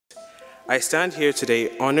I stand here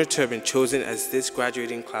today honored to have been chosen as this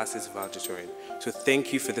graduating class's valedictorian. So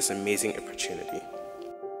thank you for this amazing opportunity.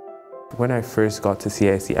 When I first got to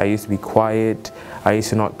CIC, I used to be quiet, I used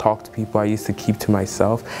to not talk to people, I used to keep to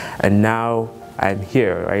myself, and now I'm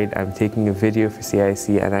here, right? I'm taking a video for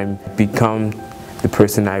CIC and I've become the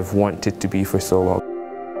person I've wanted to be for so long.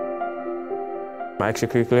 My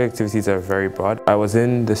extracurricular activities are very broad. I was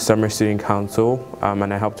in the Summer Student Council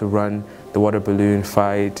and I helped to run the water balloon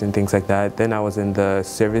fight and things like that. Then I was in the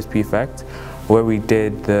Service Prefect where we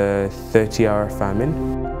did the 30-hour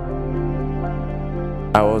famine.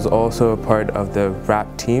 I was also a part of the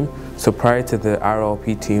rap team. So prior to the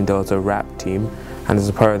RLP team, there was a rap team. And as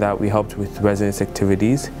a part of that, we helped with residence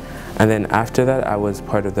activities. And then after that, I was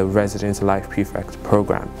part of the Residence Life Prefect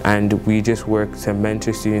program. And we just work to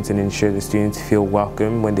mentor students and ensure the students feel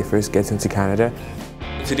welcome when they first get into Canada.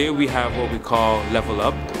 Today we have what we call Level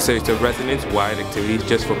Up. So it's a residence-wide activity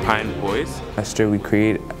just for Pine boys. Last year we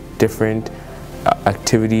create different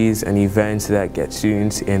activities and events that get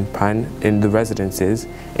students in the residences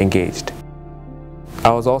engaged. I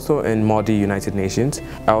was also in Maldi United Nations.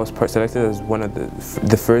 I was selected as one of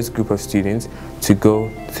the first group of students to go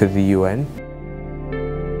to the UN.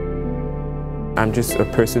 I'm just a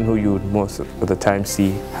person who you would most of the time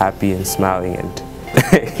see happy and smiling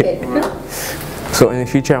So in the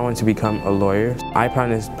future I want to become a lawyer. I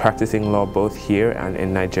plan on practicing law both here and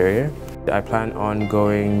in Nigeria. I plan on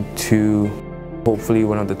going to hopefully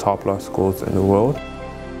one of the top law schools in the world.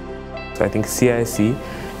 So I think CIC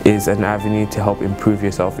is an avenue to help improve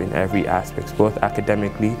yourself in every aspect, both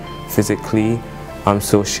academically, physically,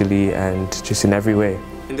 socially, and just in every way.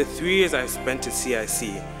 In the 3 years I've spent at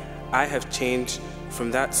CIC, I have changed from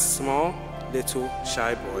that small, little,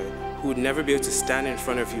 shy boy who would never be able to stand in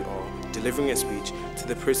front of you all, delivering a speech, to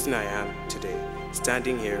the person I am today,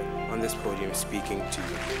 standing here on this podium speaking to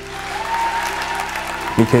you.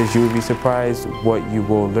 Because you would be surprised what you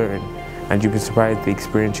will learn, and you'd be surprised the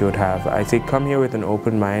experience you would have. I say come here with an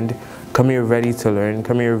open mind, come here ready to learn,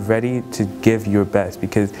 come here ready to give your best,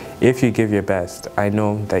 because if you give your best, I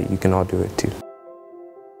know that you can all do it too.